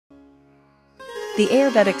the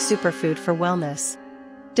Ayurvedic superfood for wellness.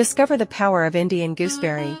 Discover the power of Indian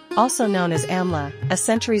gooseberry, also known as Amla, a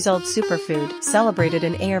centuries-old superfood celebrated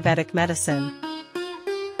in Ayurvedic medicine.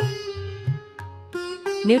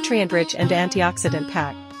 Nutrient-rich and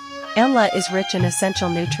antioxidant-packed. Amla is rich in essential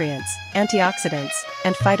nutrients, antioxidants,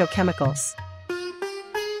 and phytochemicals.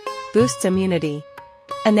 Boosts immunity.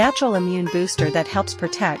 A natural immune booster that helps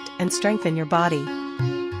protect and strengthen your body.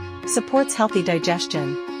 Supports healthy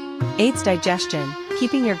digestion. Aids digestion,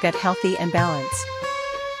 keeping your gut healthy and balanced.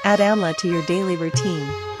 Add Amla to your daily routine.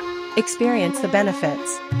 Experience the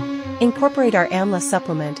benefits. Incorporate our Amla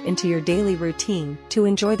supplement into your daily routine to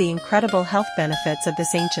enjoy the incredible health benefits of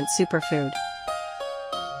this ancient superfood.